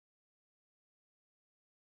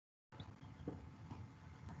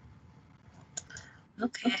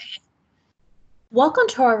Okay. Welcome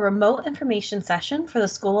to our remote information session for the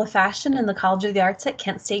School of Fashion and the College of the Arts at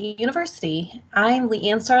Kent State University. I'm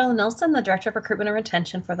Leanne Starlin Nilsson, the Director of Recruitment and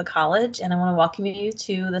Retention for the college, and I want to welcome you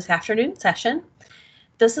to this afternoon session.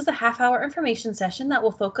 This is a half-hour information session that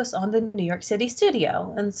will focus on the New York City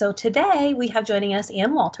studio. And so today we have joining us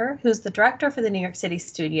Ann Walter, who's the director for the New York City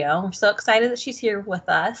studio. I'm so excited that she's here with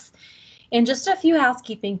us. And just a few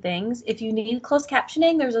housekeeping things. If you need closed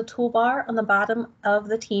captioning, there's a toolbar on the bottom of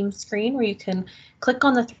the Teams screen where you can click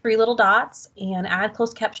on the three little dots and add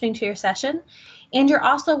closed captioning to your session. And you're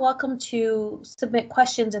also welcome to submit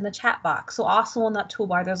questions in the chat box. So also on that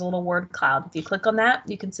toolbar, there's a little word cloud. If you click on that,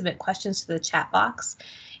 you can submit questions to the chat box.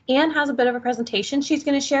 Anne has a bit of a presentation she's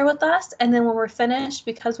going to share with us. And then when we're finished,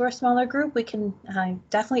 because we're a smaller group, we can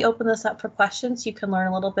definitely open this up for questions. You can learn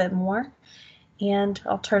a little bit more. And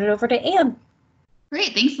I'll turn it over to Anne.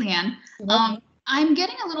 Great, thanks, Leanne. I'm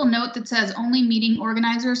getting a little note that says only meeting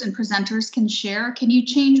organizers and presenters can share. Can you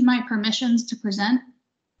change my permissions to present?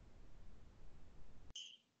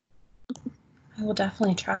 I will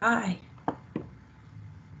definitely try.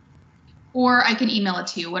 Or I can email it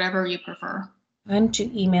to you, whatever you prefer. Why don't you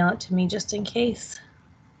email it to me just in case?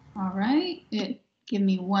 All right, give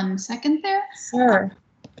me 1 second there. Sure.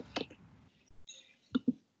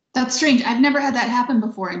 That's strange. I've never had that happen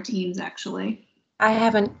before in Teams, actually. I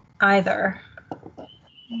haven't either.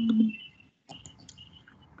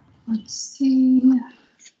 Let's see.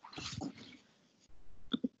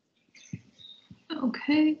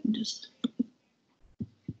 Okay, just.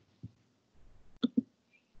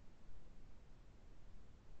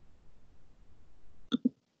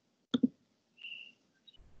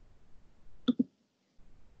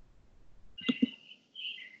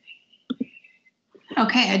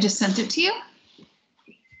 Okay, I just sent it to you.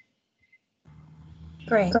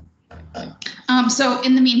 Great. So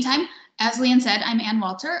in the meantime, as Leanne said, I'm Ann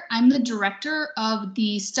Walter. I'm the director of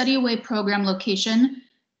the Study Away program location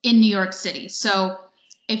in New York City. So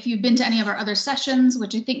if you've been to any of our other sessions,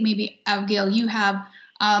 which I think maybe Abigail, you have,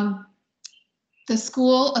 the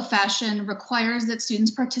School of Fashion requires that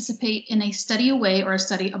students participate in a study away or a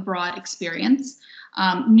study abroad experience.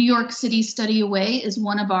 New York City Study Away is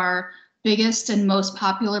one of our biggest and most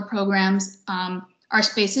popular programs. Our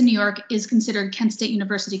space in New York is considered Kent State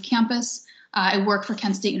University campus. I work for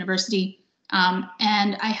Kent State University,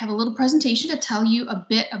 and I have a little presentation to tell you a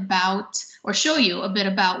bit about, or show you a bit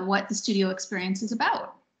about what the studio experience is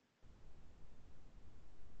about.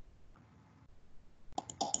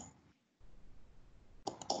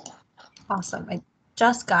 Awesome. I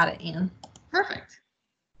just got it, Anne. Perfect.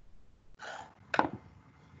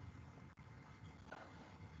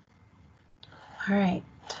 All right.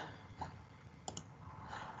 I'm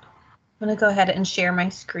going to go ahead and share my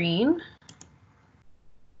screen.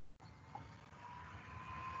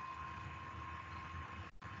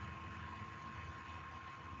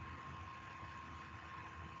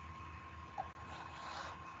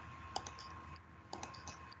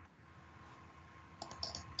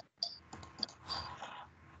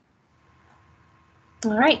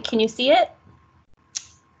 All right, can you see it?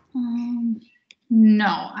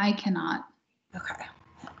 No, I cannot. Okay.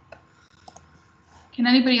 Can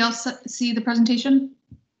anybody else see the presentation?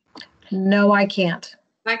 No, I can't.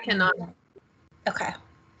 I cannot. Okay,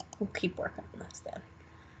 we'll keep working on this then.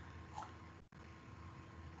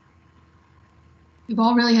 We've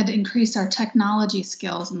all really had to increase our technology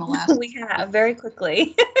skills in the last. We have, very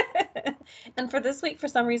quickly. And for this week, for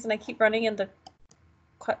some reason, I keep running into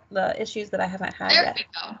the issues that I haven't had There yet. we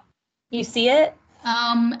go. You see it?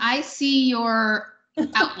 I see your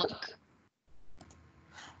Outlook.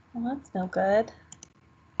 Well, that's no good.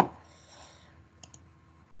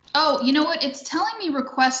 Oh, you know what? It's telling me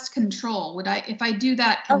request control. Would I, if I do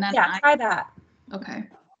that, can that? Yeah, try that. Okay.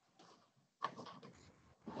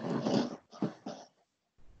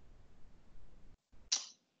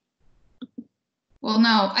 Well,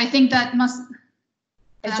 no, I think that must.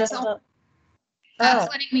 That's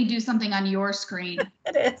letting me do something on your screen.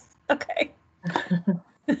 It is. Okay.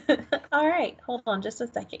 All right. Hold on just a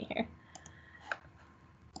second here.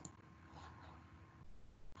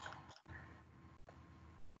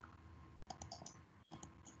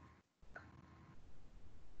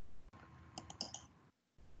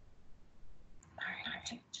 All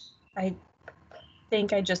right. I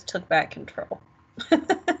think I just took back control.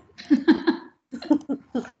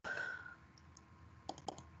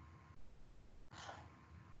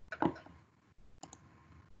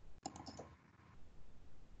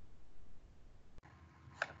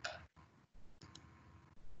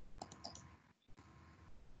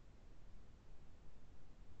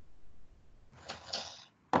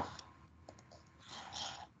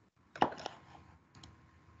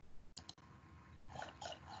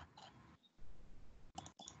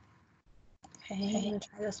 Okay, I'm gonna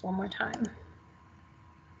try this one more time.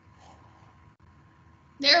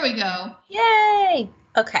 There we go. Yay!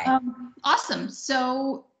 Okay. Awesome.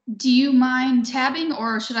 So do you mind tabbing,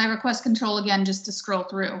 or should I request control again just to scroll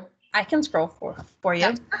through? I can scroll for you.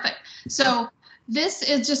 That's perfect. So this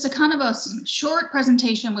is just a kind of a short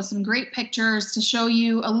presentation with some great pictures to show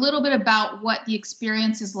you a little bit about what the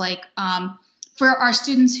experience is like for our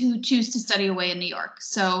students who choose to study away in New York.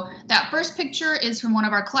 So that first picture is from one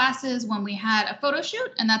of our classes when we had a photo shoot,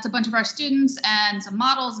 and that's a bunch of our students and some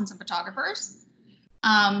models and some photographers.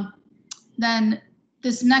 Then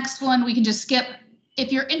this next one we can just skip.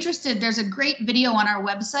 If you're interested, there's a great video on our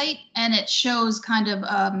website, and it shows kind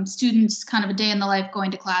of students kind of a day in the life going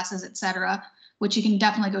to classes, etc., which you can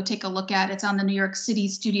definitely go take a look at. It's on the New York City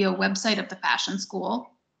studio website of the fashion school.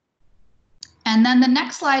 And then the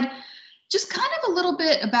next slide, just kind of a little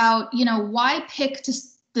bit about, you know, why pick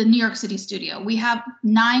the New York City studio. We have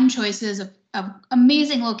 9 choices of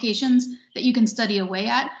amazing locations that you can study away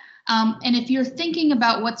at. And if you're thinking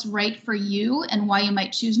about what's right for you and why you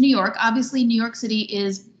might choose New York, obviously New York City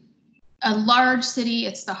is a large city.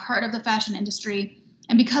 It's the heart of the fashion industry.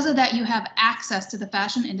 And because of that, you have access to the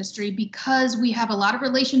fashion industry because we have a lot of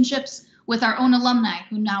relationships with our own alumni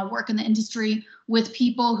who now work in the industry, with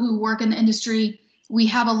people who work in the industry. We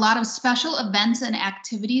have a lot of special events and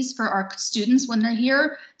activities for our students when they're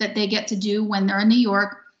here that they get to do when they're in New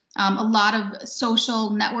York. A lot of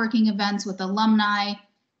social networking events with alumni.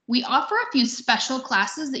 We offer a few special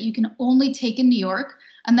classes that you can only take in New York.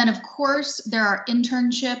 And then, of course, there are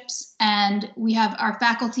internships, and we have our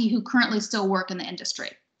faculty who currently still work in the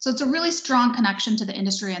industry. So it's a really strong connection to the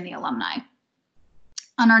industry and the alumni.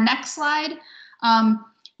 On our next slide,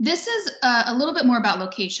 this is a little bit more about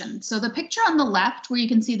location. So the picture on the left where you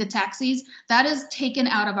can see the taxis, that is taken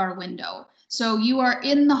out of our window. So you are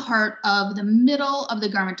in the heart of the middle of the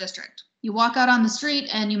garment district. You walk out on the street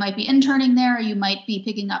and you might be interning there, or you might be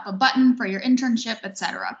picking up a button for your internship,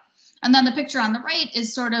 etc. And then the picture on the right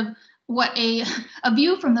is sort of what a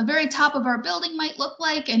view from the very top of our building might look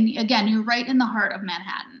like. And again, you're right in the heart of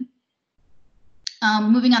Manhattan.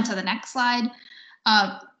 Moving on to the next slide,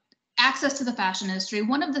 access to the fashion industry.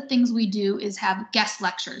 One of the things we do is have guest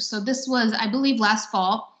lectures. So this was, I believe, last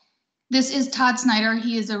fall. This is Todd Snyder.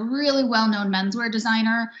 He is a really well-known menswear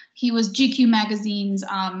designer. He was GQ magazine's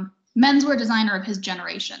menswear designer of his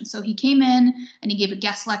generation. So he came in and he gave a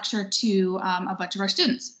guest lecture to a bunch of our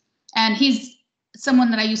students. And he's someone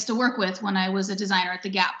that I used to work with when I was a designer at the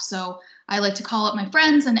Gap. So I like to call up my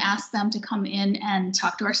friends and ask them to come in and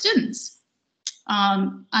talk to our students.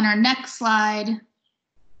 On our next slide,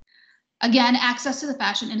 again, access to the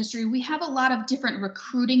fashion industry. We have a lot of different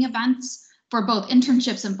recruiting events for both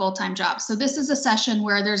internships and full-time jobs. So this is a session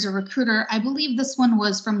where there's a recruiter. I believe this one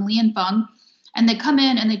was from Li and Feng. And they come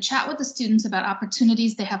in and they chat with the students about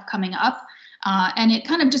opportunities they have coming up. And it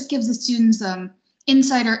kind of just gives the students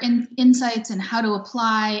insights and how to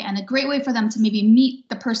apply, and a great way for them to maybe meet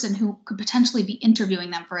the person who could potentially be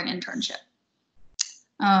interviewing them for an internship.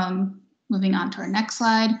 Moving on to our next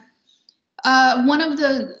slide. One of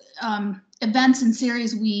the events and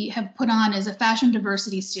series we have put on is a fashion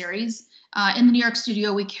diversity series. In the New York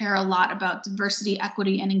studio, we care a lot about diversity,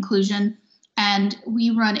 equity, and inclusion. And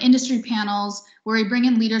we run industry panels where we bring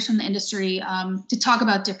in leaders from the industry to talk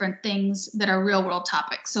about different things that are real world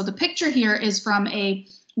topics. So the picture here is from a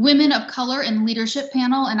Women of Color in Leadership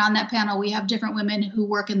panel. And on that panel, we have different women who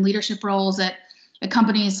work in leadership roles at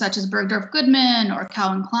companies such as Bergdorf Goodman or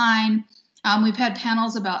Calvin Klein. We've had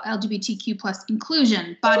panels about LGBTQ plus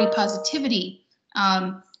inclusion, body positivity.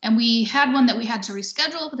 And we had one that we had to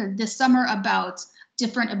reschedule this summer about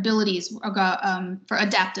different abilities for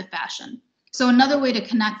adaptive fashion. So another way to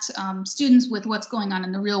connect students with what's going on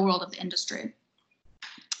in the real world of the industry.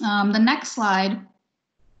 The next slide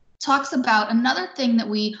talks about another thing that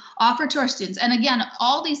we offer to our students. And again,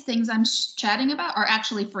 all these things I'm chatting about are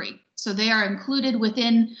actually free. So they are included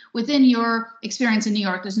within your experience in New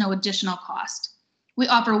York. There's no additional cost. We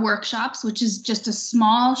offer workshops, which is just a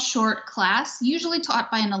small, short class, usually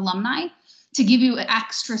taught by an alumni, to give you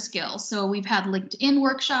extra skills. So we've had LinkedIn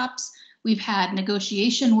workshops. We've had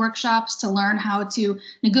negotiation workshops to learn how to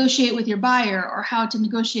negotiate with your buyer or how to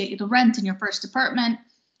negotiate the rent in your first apartment.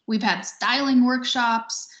 We've had styling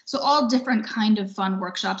workshops. So all different kind of fun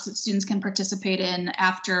workshops that students can participate in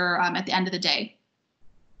after at the end of the day.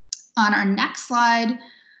 On our next slide,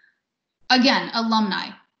 again, alumni.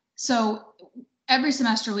 So every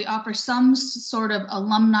semester we offer some sort of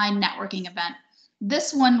alumni networking event.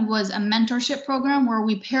 This one was a mentorship program where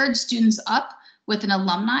we paired students up with an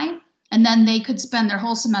alumni, And then they could spend their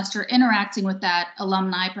whole semester interacting with that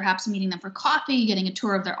alumni, perhaps meeting them for coffee, getting a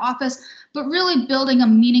tour of their office, but really building a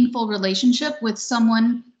meaningful relationship with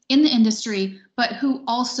someone in the industry, but who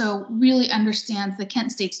also really understands the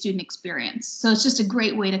Kent State student experience. So it's just a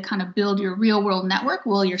great way to kind of build your real world network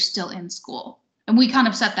while you're still in school. And we kind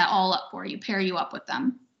of set that all up for you, pair you up with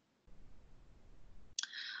them.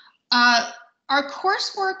 Our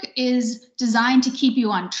coursework is designed to keep you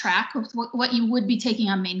on track with what you would be taking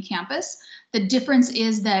on main campus. The difference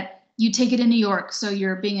is that you take it in New York, so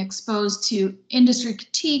you're being exposed to industry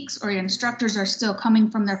critiques, or your instructors are still coming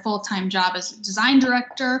from their full-time job as design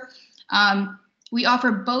director. We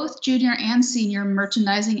offer both junior and senior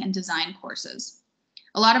merchandising and design courses.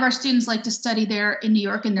 A lot of our students like to study there in New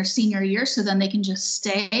York in their senior year, so then they can just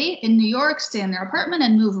stay in New York, stay in their apartment,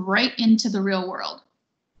 and move right into the real world.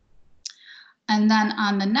 And then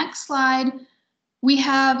on the next slide, we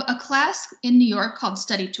have a class in New York called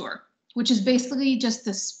Study Tour, which is basically just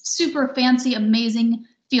this super fancy, amazing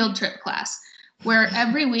field trip class, where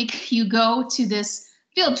every week you go to this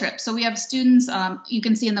field trip. So we have students, you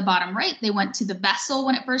can see in the bottom right, they went to the Vessel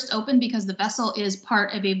when it first opened, because the Vessel is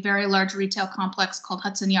part of a very large retail complex called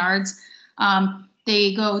Hudson Yards.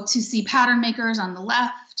 They go to see pattern makers on the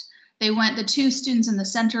left. The two students in the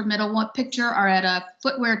center middle picture are at a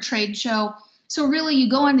footwear trade show. So really, you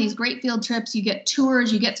go on these great field trips, you get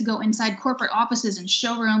tours, you get to go inside corporate offices and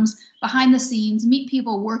showrooms, behind the scenes, meet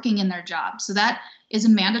people working in their jobs. So that is a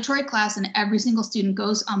mandatory class, and every single student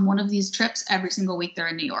goes on one of these trips every single week they're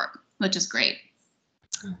in New York, which is great.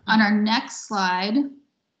 On our next slide,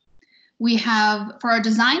 we have, for our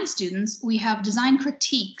design students, we have design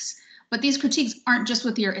critiques, but these critiques aren't just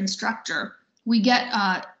with your instructor. We get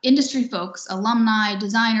industry folks, alumni,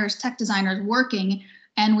 designers, tech designers working,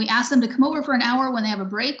 and we ask them to come over for an hour when they have a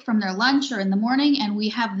break from their lunch or in the morning, and we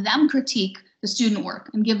have them critique the student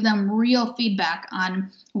work and give them real feedback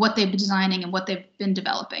on what they've been designing and what they've been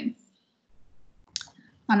developing.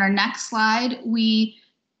 On our next slide, we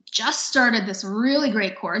just started this really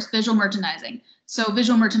great course, Visual Merchandising. So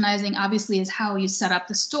visual merchandising obviously is how you set up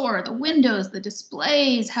the store, the windows, the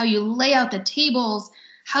displays, how you lay out the tables,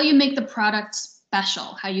 how you make the product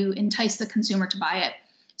special, how you entice the consumer to buy it.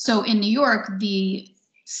 So in New York, the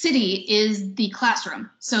city is the classroom.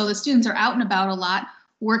 So the students are out and about a lot,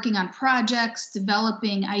 working on projects,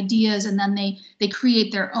 developing ideas, and then they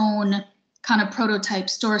create their own kind of prototype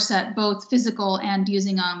store set, both physical and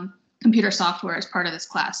using computer software as part of this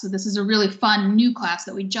class. So this is a really fun new class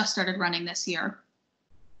that we just started running this year.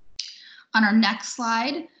 On our next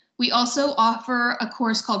slide, we also offer a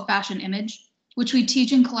course called Fashion Image, which we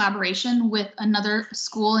teach in collaboration with another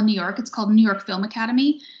school in New York. It's called New York Film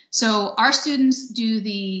Academy. So our students do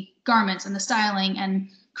the garments and the styling and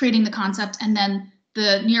creating the concept, and then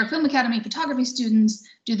the New York Film Academy photography students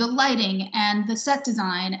do the lighting and the set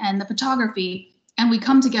design and the photography, and we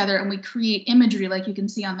come together and we create imagery like you can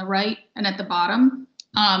see on the right and at the bottom,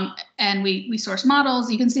 and we source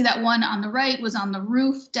models. You can see that one on the right was on the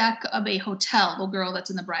roof deck of a hotel, the girl that's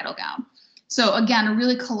in the bridal gown. So again, a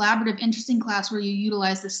really collaborative, interesting class where you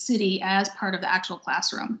utilize the city as part of the actual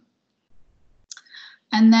classroom.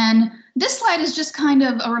 And then this slide is just kind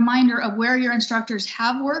of a reminder of where your instructors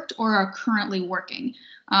have worked or are currently working.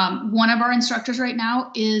 One of our instructors right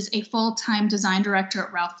now is a full-time design director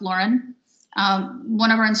at Ralph Lauren.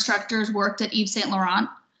 One of our instructors worked at Yves Saint Laurent.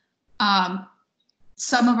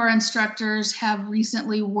 Some of our instructors have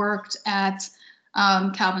recently worked at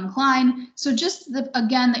Calvin Klein. So just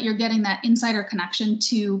again, that you're getting that insider connection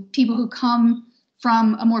to people who come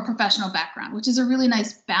from a more professional background, which is a really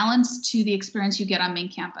nice balance to the experience you get on main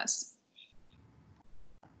campus.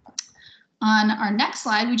 On our next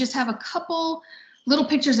slide, we just have a couple little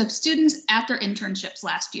pictures of students at their internships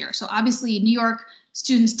last year. So obviously New York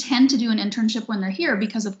students tend to do an internship when they're here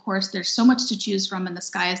because of course there's so much to choose from and the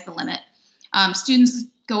sky is the limit. Students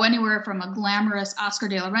go anywhere from a glamorous Oscar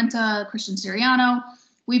de la Renta, Christian Siriano.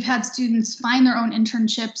 We've had students find their own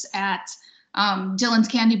internships at Dylan's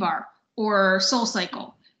Candy Bar or Soul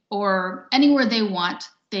Cycle, or anywhere they want,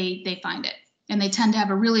 they find it. And they tend to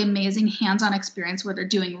have a really amazing hands-on experience where they're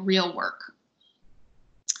doing real work.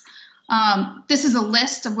 This is a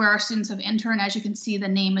list of where our students have interned. As you can see, the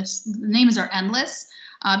names are endless.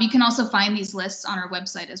 You can also find these lists on our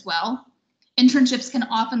website as well. Internships can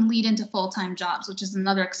often lead into full-time jobs, which is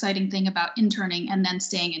another exciting thing about interning and then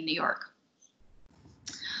staying in New York.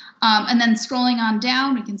 And then scrolling on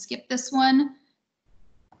down, we can skip this one.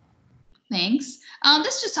 Thanks.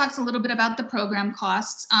 This just talks a little bit about the program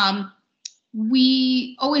costs.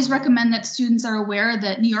 We always recommend that students are aware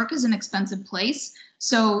that New York is an expensive place.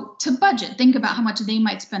 So to budget, think about how much they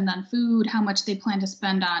might spend on food, how much they plan to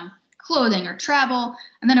spend on clothing or travel.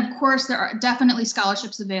 And then of course, there are definitely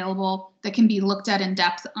scholarships available that can be looked at in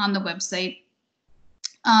depth on the website.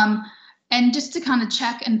 And just to kind of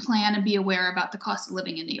check and plan and be aware about the cost of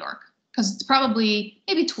living in New York, because it's probably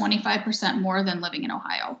maybe 25% more than living in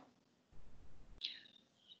Ohio.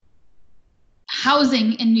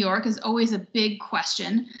 Housing in New York is always a big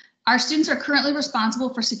question. Our students are currently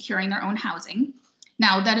responsible for securing their own housing.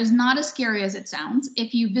 Now, that is not as scary as it sounds.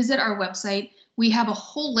 If you visit our website, we have a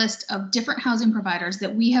whole list of different housing providers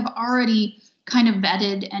that we have already kind of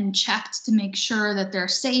vetted and checked to make sure that they're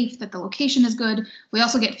safe, that the location is good. We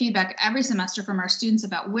also get feedback every semester from our students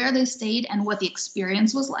about where they stayed and what the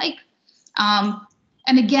experience was like.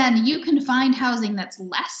 And again, you can find housing that's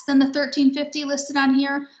less than the $1,350 listed on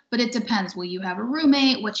here, but it depends. Will you have a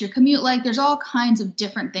roommate? What's your commute like? There's all kinds of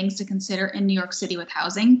different things to consider in New York City with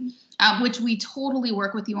housing, which we totally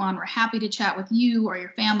work with you on. We're happy to chat with you or your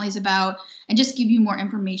families about and just give you more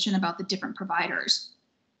information about the different providers.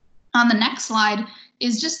 On the next slide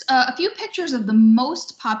is just a few pictures of the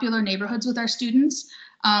most popular neighborhoods with our students.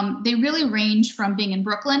 They really range from being in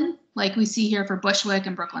Brooklyn, like we see here for Bushwick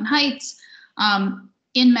and Brooklyn Heights,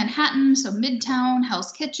 in Manhattan, so Midtown,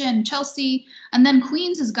 Hell's Kitchen, Chelsea, and then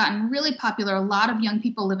Queens has gotten really popular. A lot of young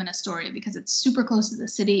people live in Astoria because it's super close to the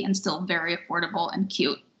city and still very affordable and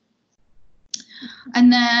cute.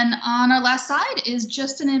 And then on our last slide is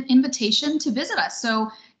just an invitation to visit us.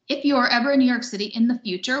 So if you're ever in New York City in the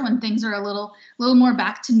future, when things are a little more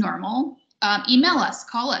back to normal, email us,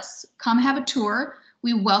 call us, come have a tour.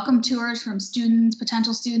 We welcome tours from students,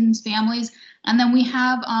 potential students, families. And then we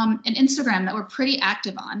have an Instagram that we're pretty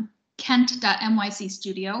active on, kent.nyc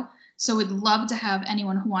studio. So we'd love to have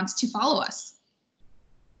anyone who wants to follow us.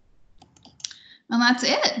 And that's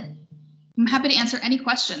it. I'm happy to answer any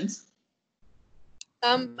questions.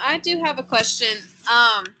 I do have a question.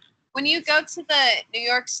 When you go to the New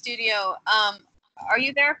York studio, are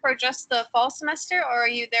you there for just the fall semester or are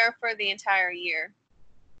you there for the entire year?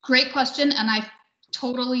 Great question, and I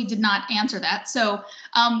totally did not answer that. So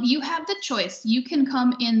you have the choice. You can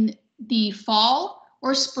come in the fall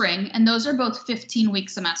or spring, and those are both 15-week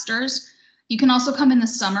semesters. You can also come in the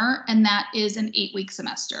summer, and that is an 8-week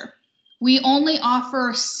semester. We only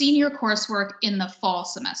offer senior coursework in the fall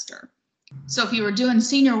semester. So if you were doing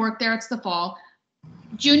senior work there, it's the fall.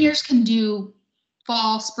 Juniors can do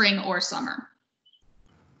fall, spring, or summer.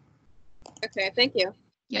 Okay, thank you.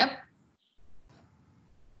 Yep.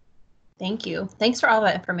 Thank you. Thanks for all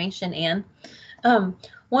that information, Anne.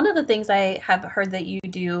 One of the things I have heard that you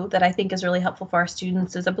do that I think is really helpful for our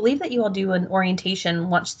students is I believe that you all do an orientation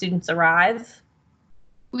once students arrive.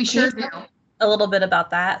 We sure do. A little bit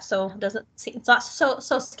about that, so it doesn't seem, it's not so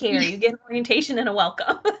scary. You get an orientation and a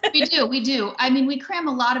welcome. We do. I mean, we cram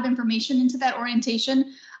a lot of information into that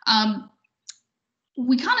orientation.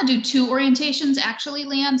 We kind of do 2 orientations actually,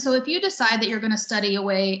 Leanne. So if you decide that you're going to study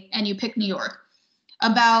away and you pick New York,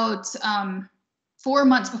 about 4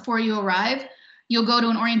 months before you arrive, you'll go to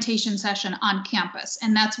an orientation session on campus,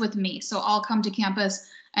 and that's with me. So I'll come to campus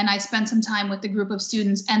and I spend some time with the group of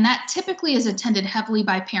students, and that typically is attended heavily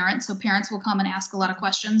by parents. So parents will come and ask a lot of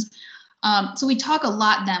questions. So we talk a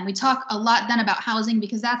lot then. We talk a lot then about housing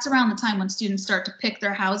because that's around the time when students start to pick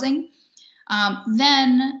their housing.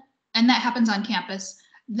 And that happens on campus.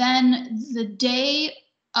 Then the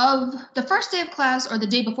first day of class or the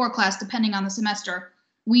day before class, depending on the semester,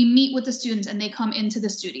 we meet with the students and they come into the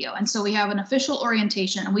studio. And so we have an official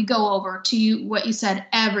orientation and we go over to what you said,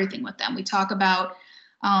 everything with them. We talk about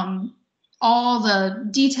all the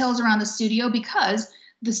details around the studio because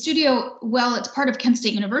the studio, well, it's part of Kent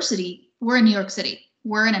State University. We're in New York City.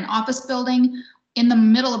 We're in an office building in the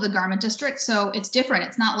middle of the garment district. So it's different.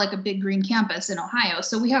 It's not like a big green campus in Ohio.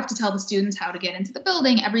 So we have to tell the students how to get into the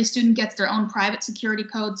building. Every student gets their own private security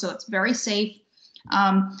code. So it's very safe.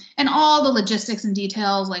 And all the logistics and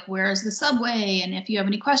details, like where is the subway? And if you have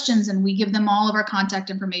any questions, and we give them all of our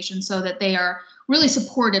contact information so that they are really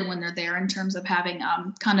supported when they're there in terms of having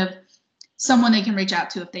kind of someone they can reach out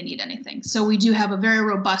to if they need anything. So we do have a very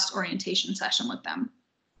robust orientation session with them.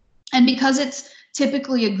 And because it's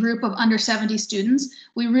typically a group of under 70 students,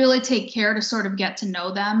 we really take care to sort of get to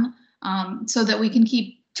know them so that we can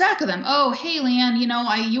keep track of them. Oh, hey, Leanne,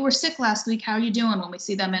 you were sick last week. How are you doing when we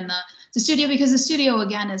see them in the studio? Because the studio,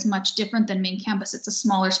 again, is much different than main campus. It's a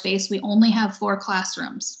smaller space. We only have 4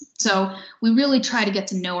 classrooms. So we really try to get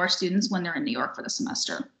to know our students when they're in New York for the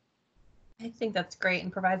semester. I think that's great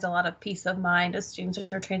and provides a lot of peace of mind as students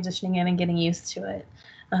are transitioning in and getting used to it.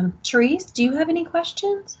 Therese, do you have any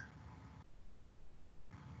questions?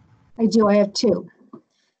 I do. I have 2.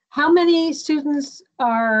 How many students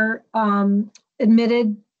are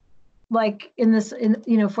admitted like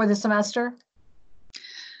for the semester?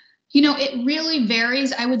 It really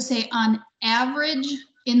varies. I would say on average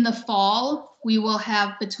in the fall, we will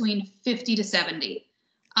have between 50 to 70.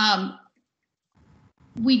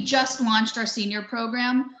 We just launched our senior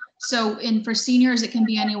program. So for seniors, it can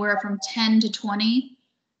be anywhere from 10 to 20.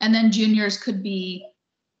 And then juniors could be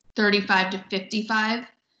 35 to 55.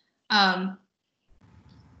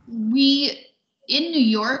 In New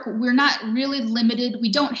York, we're not really limited.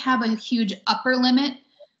 We don't have a huge upper limit.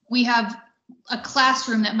 We have a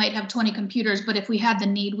classroom that might have 20 computers, but if we had the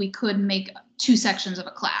need, we could make 2 sections of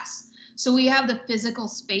a class. So we have the physical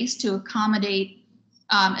space to accommodate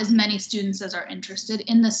as many students as are interested.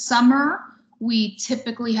 In the summer, we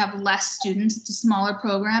typically have less students. It's a smaller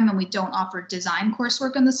program, and we don't offer design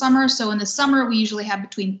coursework in the summer. So in the summer, we usually have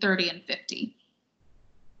between 30 and 50.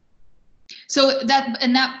 So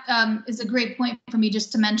that is a great point for me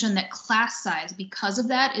just to mention that class size, because of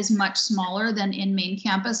that, is much smaller than in main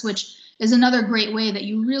campus, which is another great way that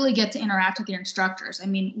you really get to interact with your instructors. I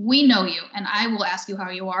mean, we know you, and I will ask you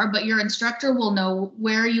how you are, but your instructor will know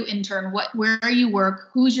where you intern, where you work,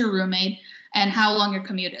 who's your roommate, and how long your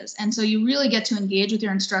commute is. And so you really get to engage with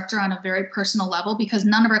your instructor on a very personal level, because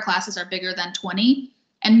none of our classes are bigger than 20,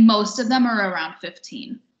 and most of them are around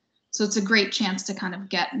 15. So it's a great chance to kind of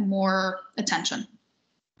get more attention.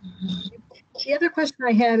 The other question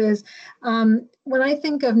I had is, when I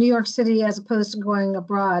think of New York City as opposed to going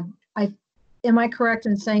abroad, am I correct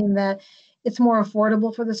in saying that it's more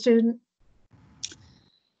affordable for the student?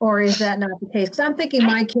 Or is that not the case? Because I'm thinking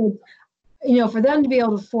my kids, for them to be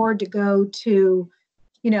able to afford to go to,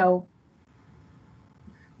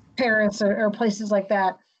 Paris or places like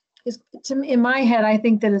that, in my head, I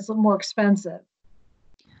think that it's more expensive.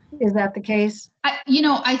 Is that the case?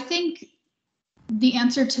 I think the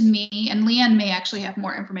answer to me, and Leanne may actually have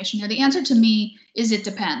more information here. The answer to me is it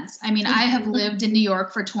depends. I mean, I have lived in New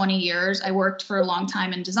York for 20 years. I worked for a long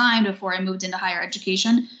time in design before I moved into higher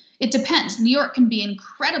education. It depends. New York can be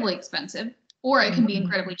incredibly expensive, or it can be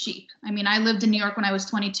incredibly cheap. I mean, I lived in New York when I was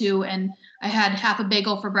 22, and I had half a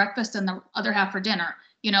bagel for breakfast and the other half for dinner.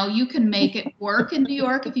 You can make it work in New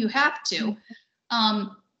York if you have to.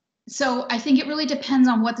 So I think it really depends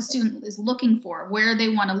on what the student is looking for, where they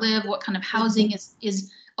want to live, what kind of housing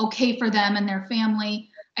is okay for them and their family.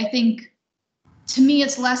 I think, to me,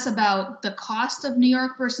 it's less about the cost of New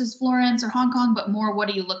York versus Florence or Hong Kong, but more what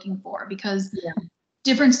are you looking for? Because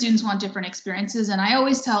different students want different experiences. And I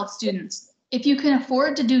always tell students, if you can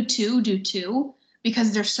afford to do two,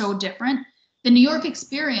 because they're so different. The New York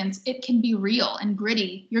experience, it can be real and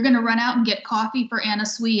gritty. You're going to run out and get coffee for Anna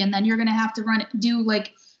Sui, and then you're going to have to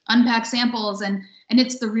unpack samples, and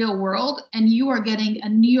it's the real world, and you are getting a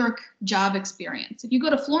New York job experience. If you go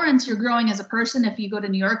to Florence, you're growing as a person. If you go to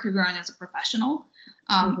New York, you're growing as a professional.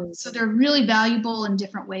 So they're really valuable in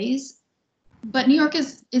different ways, but New York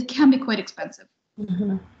it can be quite expensive.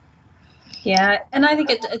 Mm-hmm. Yeah, and I think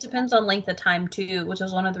it depends on length of time too, which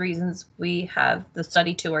is one of the reasons we have the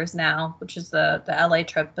study tours now, which is the LA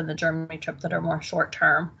trip and the Germany trip that are more short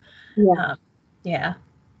term. Yeah,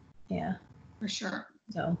 for sure.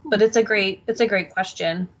 So, but it's a great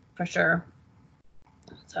question for sure.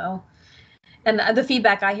 So, and the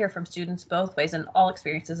feedback I hear from students both ways in all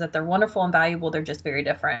experiences that they're wonderful and valuable. They're just very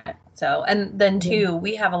different. So, and then too,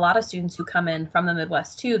 we have a lot of students who come in from the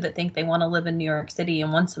Midwest too that think they want to live in New York City,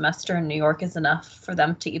 and one semester in New York is enough for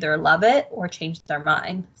them to either love it or change their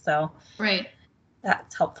mind. So,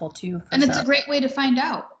 that's helpful too. And it's a great way to find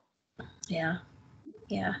out. Yeah,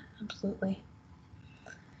 absolutely.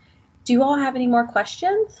 Do you all have any more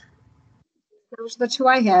questions? Those are the 2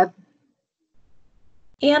 I had.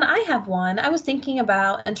 And I have one. I was thinking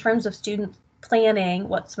about, in terms of student planning,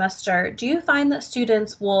 what semester, do you find that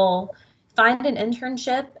students will find an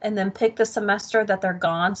internship and then pick the semester that they're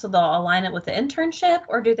gone, so they'll align it with the internship?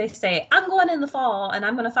 Or do they say, I'm going in the fall and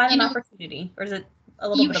I'm going to find an opportunity? Or is it a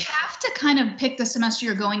little bit of... You have to kind of pick the semester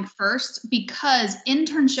you're going first, because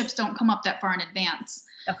internships don't come up that far in advance.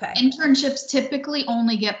 Okay. Internships typically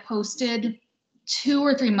only get posted 2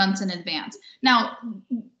 or 3 months in advance. Now,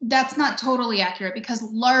 that's not totally accurate, because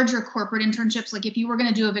larger corporate internships, like if you were going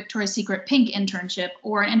to do a Victoria's Secret Pink internship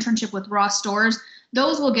or an internship with Ross Stores,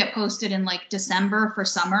 those will get posted in December for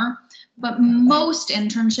summer. But most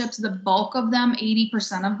internships, the bulk of them,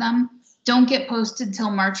 80% of them, don't get posted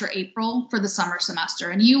till March or April for the summer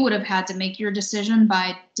semester. And you would have had to make your decision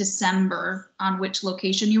by December on which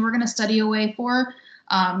location you were going to study away for.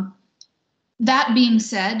 That being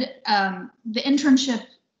said, the internship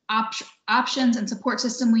options and support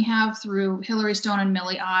system we have through Hillary Stone and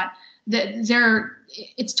Millie Ott,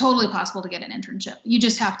 it's totally possible to get an internship. You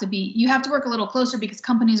just have to work a little closer because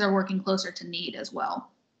companies are working closer to need as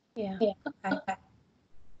well. Yeah. Okay.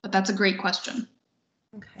 But that's a great question.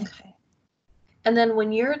 Okay. And then when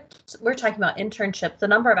we're talking about internships, the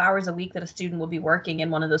number of hours a week that a student will be working in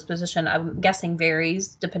one of those positions, I'm guessing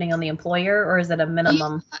varies depending on the employer, or is it a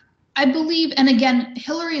minimum? I believe, and again,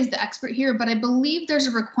 Hillary is the expert here, but I believe there's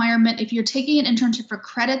a requirement if you're taking an internship for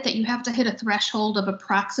credit that you have to hit a threshold of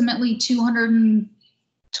approximately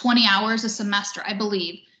 220 hours a semester, I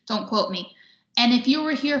believe. Don't quote me. And if you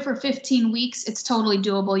were here for 15 weeks, it's totally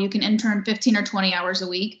doable. You can intern 15 or 20 hours a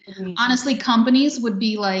week. Mm-hmm. Honestly, companies would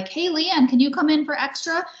be like, hey, Leanne, can you come in for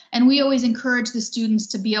extra? And we always encourage the students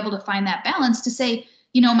to be able to find that balance to say,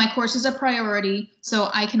 you know, my course is a priority, so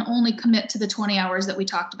I can only commit to the 20 hours that we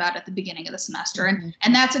talked about at the beginning of the semester. Mm-hmm.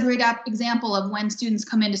 And that's a great example of when students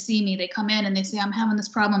come in to see me. They come in and they say, I'm having this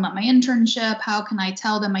problem at my internship. How can I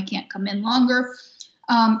tell them I can't come in longer?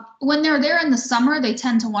 When they're there in the summer, they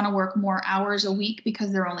tend to want to work more hours a week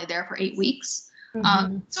because they're only there for 8 weeks.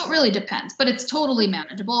 Mm-hmm. So it really depends, but it's totally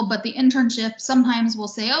manageable. But the internship, sometimes we'll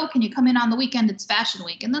say, oh, can you come in on the weekend? It's fashion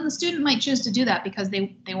week. And then the student might choose to do that because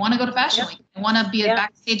they want to go to fashion week. They want to be a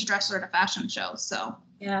backstage dresser at a fashion show. So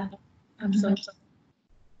yeah, absolutely. Mm-hmm.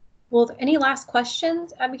 Well, any last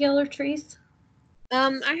questions, Abigail or Therese?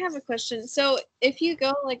 I have a question. So if you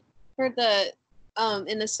go like for the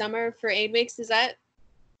in the summer for 8 weeks, is that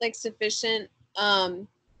like sufficient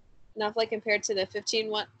enough like compared to the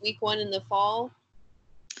 15-week one in the fall?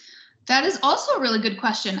 That is also a really good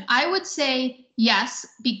question. I would say yes,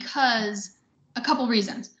 because a couple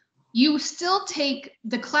reasons. You still take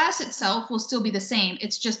the class itself will still be the same.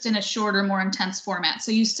 It's just in a shorter, more intense format.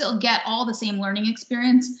 So you still get all the same learning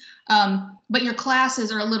experience, but your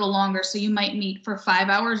classes are a little longer. So you might meet for 5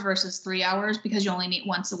 hours versus 3 hours because you only meet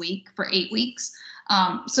once a week for 8 weeks.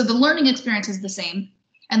 So the learning experience is the same.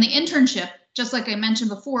 And the internship, just like I mentioned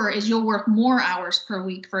before, is you'll work more hours per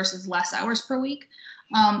week versus less hours per week.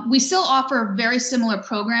 We still offer very similar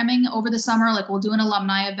programming over the summer. Like we'll do an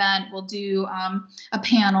alumni event, we'll do a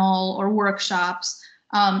panel or workshops.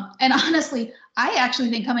 And honestly, I actually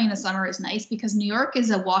think coming in the summer is nice because New York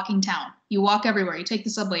is a walking town. You walk everywhere. You take the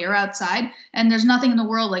subway, you're outside, and there's nothing in the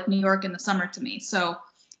world like New York in the summer to me. So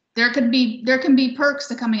there can be perks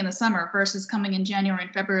to coming in the summer versus coming in January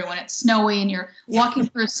and February when it's snowy and you're walking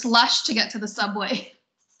through slush to get to the subway.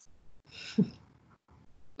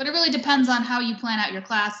 But it really depends on how you plan out your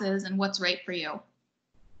classes and what's right for you.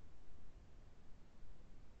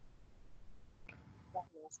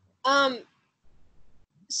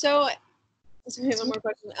 So one more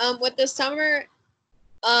question. With the summer,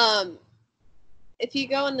 if you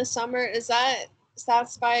go in the summer, is that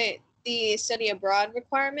satisfy the study abroad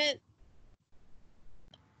requirement?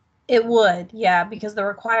 It would, yeah, because the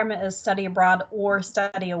requirement is study abroad or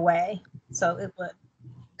study away. So it would.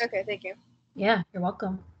 Okay, thank you. Yeah, you're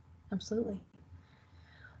welcome. Absolutely.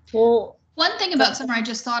 Well, one thing about summer I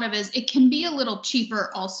just thought of is it can be a little cheaper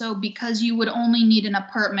also because you would only need an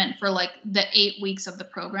apartment for like the 8 weeks of the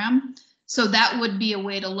program. So that would be a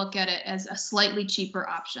way to look at it as a slightly cheaper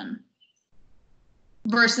option.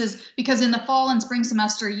 Versus because in the fall and spring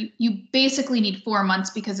semester, you basically need 4 months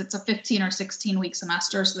because it's a 15 or 16 week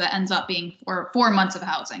semester. So that ends up being 4 months of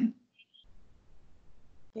housing.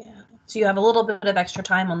 Yeah. So you have a little bit of extra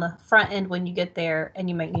time on the front end when you get there, and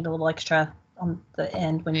you might need a little extra on the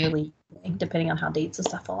end when you're leaving, depending on how dates and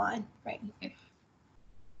stuff align. Right. Okay.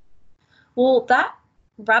 Well, that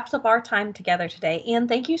wraps up our time together today. And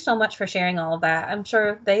thank you so much for sharing all of that. I'm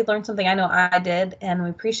sure they learned something. I know I did, and we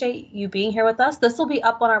appreciate you being here with us. This will be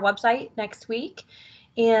up on our website next week.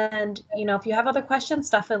 And, you know, if you have other questions,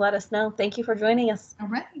 definitely let us know. Thank you for joining us. All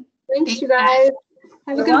right. Thanks, you guys.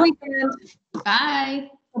 Have a good weekend. Bye.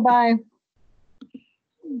 Bye.